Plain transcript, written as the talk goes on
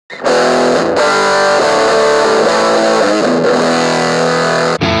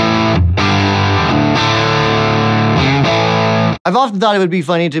I've often thought it would be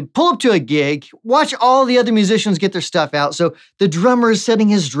funny to pull up to a gig, watch all the other musicians get their stuff out. So the drummer is setting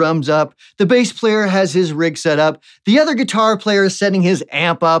his drums up, the bass player has his rig set up, the other guitar player is setting his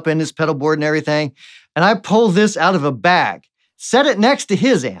amp up and his pedal board and everything. And I pull this out of a bag, set it next to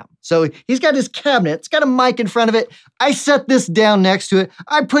his amp. So he's got his cabinet, it's got a mic in front of it. I set this down next to it,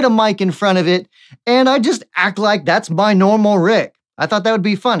 I put a mic in front of it, and I just act like that's my normal rig. I thought that would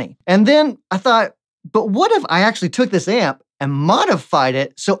be funny. And then I thought, but what if I actually took this amp and modified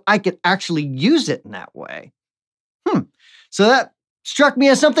it so I could actually use it in that way? So that struck me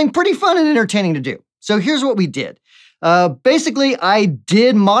as something pretty fun and entertaining to do. So here's what we did. Basically, I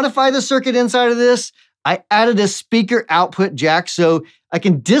did modify the circuit inside of this. I added a speaker output jack so I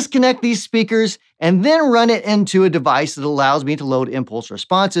can disconnect these speakers and then run it into a device that allows me to load impulse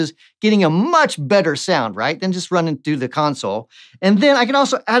responses, getting a much better sound, right, than just running through the console. And then I can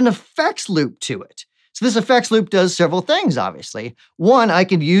also add an effects loop to it. So this effects loop does several things, obviously. One, I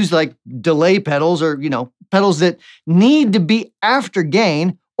can use like delay pedals or, pedals that need to be after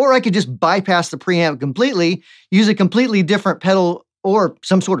gain, or I could just bypass the preamp completely, use a completely different pedal or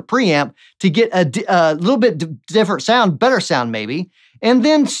some sort of preamp to get a little bit different sound, better sound maybe, and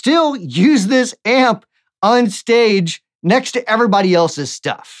then still use this amp on stage next to everybody else's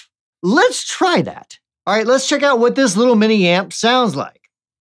stuff. Let's try that. All right, let's check out what this little mini amp sounds like.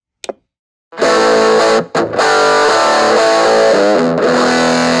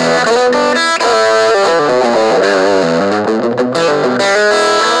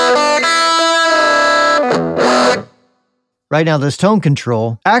 Right now, this tone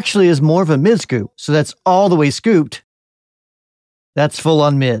control actually is more of a mid scoop, so that's all the way scooped. That's full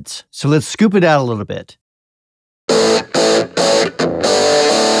on mids. So let's scoop it out a little bit.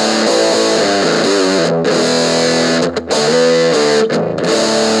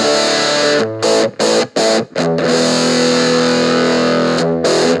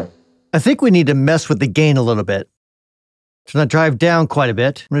 I think we need to mess with the gain a little bit. So I'm going to drive down quite a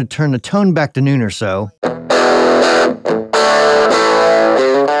bit. I'm going to turn the tone back to noon or so.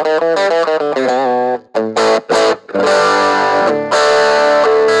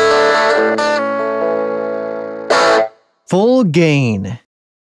 Full gain.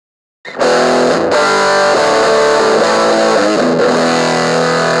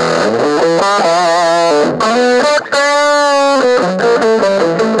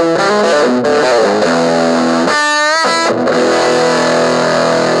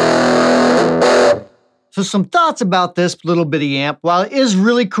 So some thoughts about this little bitty amp. While it is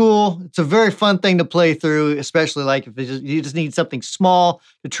really cool, it's a very fun thing to play through, especially like if you just need something small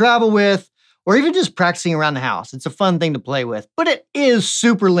to travel with, or even just practicing around the house. It's a fun thing to play with, but it is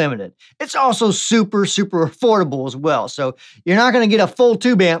super limited. It's also super, super affordable as well. So you're not going to get a full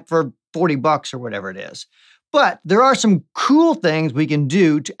tube amp for 40 bucks or whatever it is. But there are some cool things we can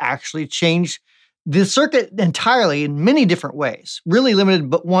do to actually change the circuit entirely in many different ways. Really limited,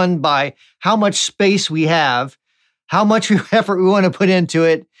 but one by how much space we have, how much effort we want to put into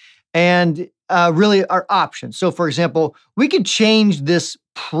it, and really our options. So for example, we could change this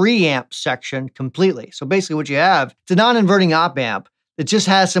preamp section completely. So basically what you have, it's a non-inverting op amp that just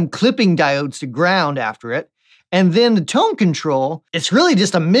has some clipping diodes to ground after it. And then the tone control, it's really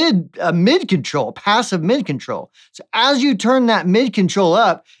just a mid control, passive mid control. So as you turn that mid control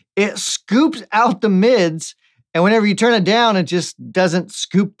up, it scoops out the mids, and whenever you turn it down, it just doesn't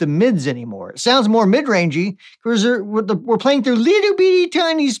scoop the mids anymore. It sounds more mid-rangey because we're playing through little bitty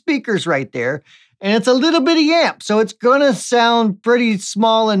tiny speakers right there, and it's a little bitty amp, so it's gonna sound pretty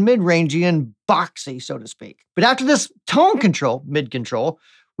small and mid-rangey and boxy, so to speak. But after this tone control, mid control,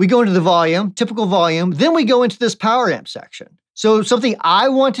 we go into the volume, typical volume, then we go into this power amp section. So something I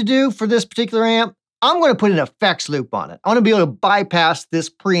want to do for this particular amp, I'm going to put an effects loop on it. I want to be able to bypass this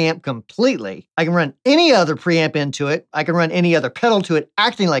preamp completely. I can run any other preamp into it. I can run any other pedal to it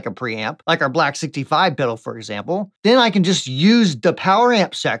acting like a preamp, like our Black 65 pedal, for example. Then I can just use the power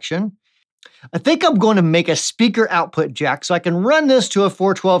amp section. I think I'm going to make a speaker output jack so I can run this to a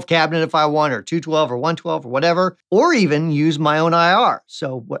 412 cabinet if I want, or 212 or 112 or whatever, or even use my own IR.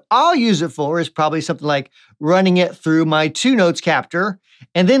 So what I'll use it for is probably something like running it through my 2-notes captor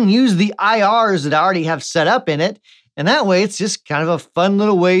and then use the IRs that I already have set up in it. And that way it's just kind of a fun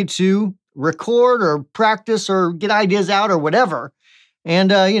little way to record or practice or get ideas out or whatever.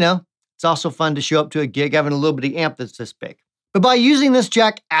 And, it's also fun to show up to a gig having a little bitty amp that's this big. But by using this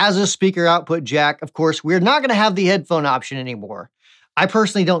jack as a speaker output jack, of course, we're not going to have the headphone option anymore. I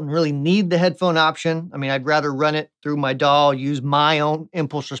personally don't really need the headphone option. I mean, I'd rather run it through my DAW, use my own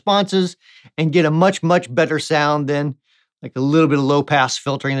impulse responses, and get a much, much better sound than like a little bit of low pass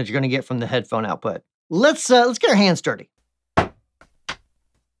filtering that you're going to get from the headphone output. Let's get our hands dirty.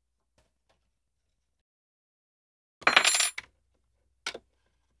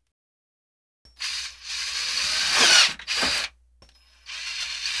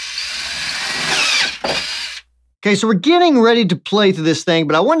 Okay, so we're getting ready to play through this thing,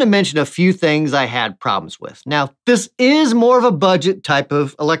 but I wanted to mention a few things I had problems with. Now, this is more of a budget type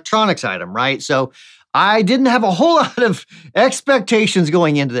of electronics item, right? So I didn't have a whole lot of expectations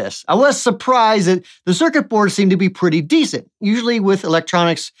going into this. I was surprised that the circuit board seemed to be pretty decent. Usually with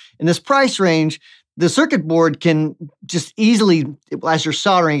electronics in this price range, the circuit board can just easily, as you're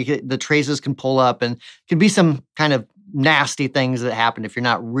soldering, the traces can pull up and can be some kind of nasty things that happen if you're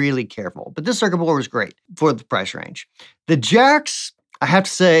not really careful. But this circuit board was great for the price range. The jacks, I have to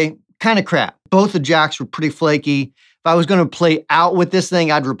say, kind of crap. Both the jacks were pretty flaky. If I was going to play out with this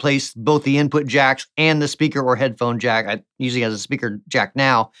thing, I'd replace both the input jacks and the speaker or headphone jack. I usually have a speaker jack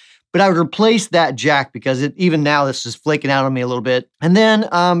now, but I would replace that jack because even now this is flaking out on me a little bit. And then,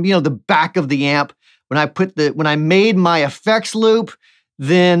 the back of the amp, when I made my effects loop,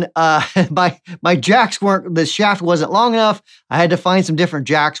 then my jacks the shaft wasn't long enough. I had to find some different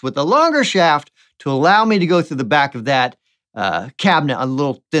jacks with a longer shaft to allow me to go through the back of that cabinet, a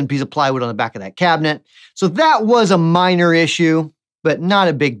little thin piece of plywood on the back of that cabinet. So that was a minor issue, but not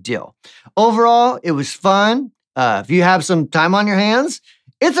a big deal. Overall, it was fun. If you have some time on your hands,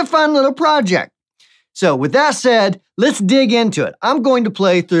 it's a fun little project. So with that said, let's dig into it. I'm going to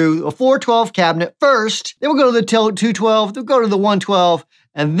play through a 412 cabinet first, then we'll go to the 212, then we'll go to the 112,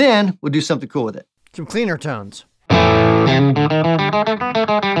 and then we'll do something cool with it. Some cleaner tones.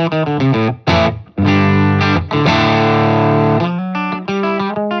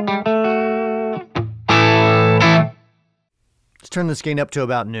 Let's turn this gain up to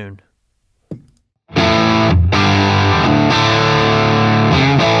about noon.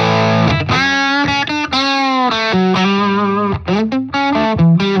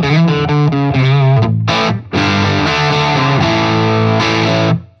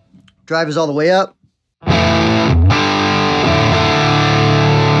 Drive is all the way up.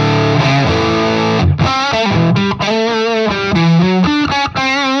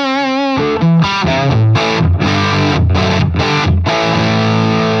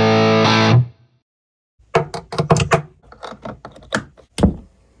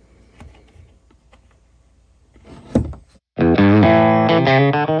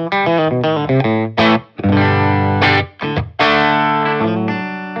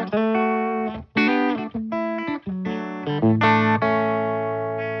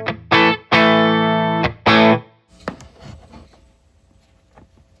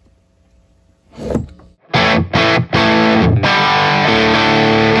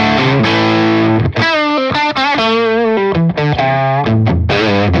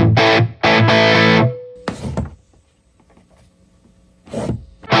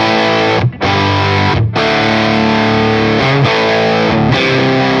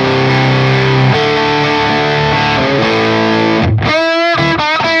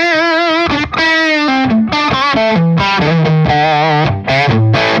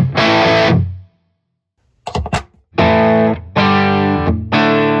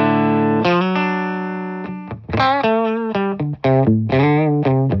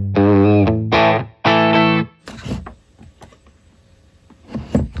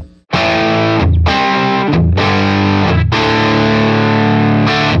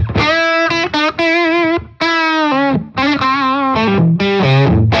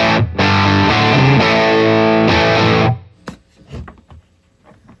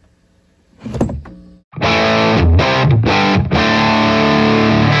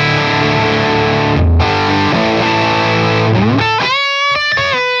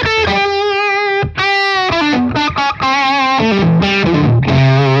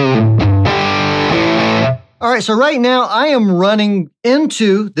 All right, so right now I am running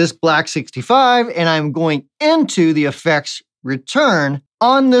into this Black 65 and I'm going into the effects return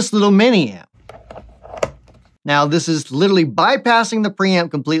on this little mini amp. Now this is literally bypassing the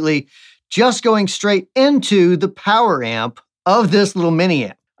preamp completely, just going straight into the power amp of this little mini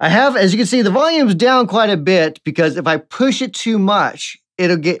amp. I have, as you can see, the volume's down quite a bit because if I push it too much,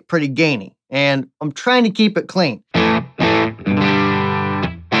 it'll get pretty gainy. And I'm trying to keep it clean.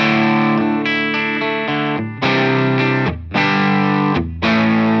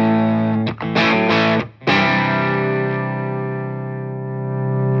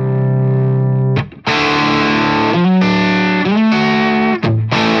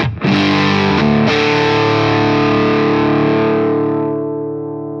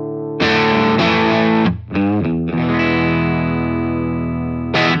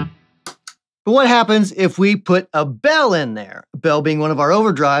 But what happens if we put a bell in there? A bell being one of our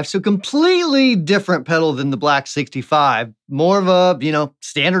overdrives, so completely different pedal than the Black 65. More of a,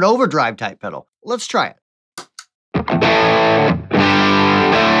 standard overdrive type pedal. Let's try it.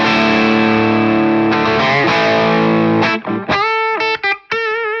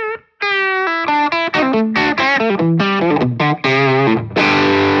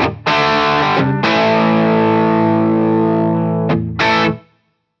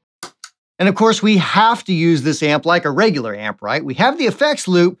 And of course, we have to use this amp like a regular amp, right? We have the effects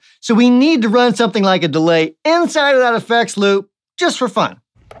loop, so we need to run something like a delay inside of that effects loop just for fun.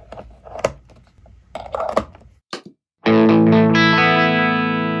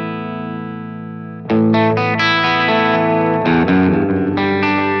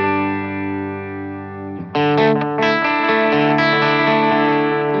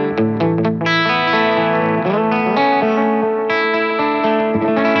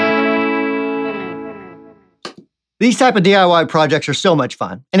 These type of DIY projects are so much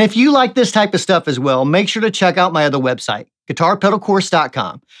fun. And if you like this type of stuff as well, make sure to check out my other website,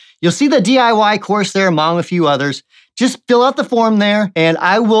 guitarpedalcourse.com. You'll see the DIY course there among a few others. Just fill out the form there, and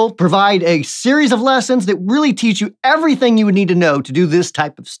I will provide a series of lessons that really teach you everything you would need to know to do this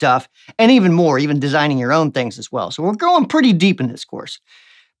type of stuff, and even more, even designing your own things as well. So we're going pretty deep in this course.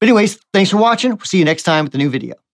 But anyways, thanks for watching. We'll see you next time with a new video.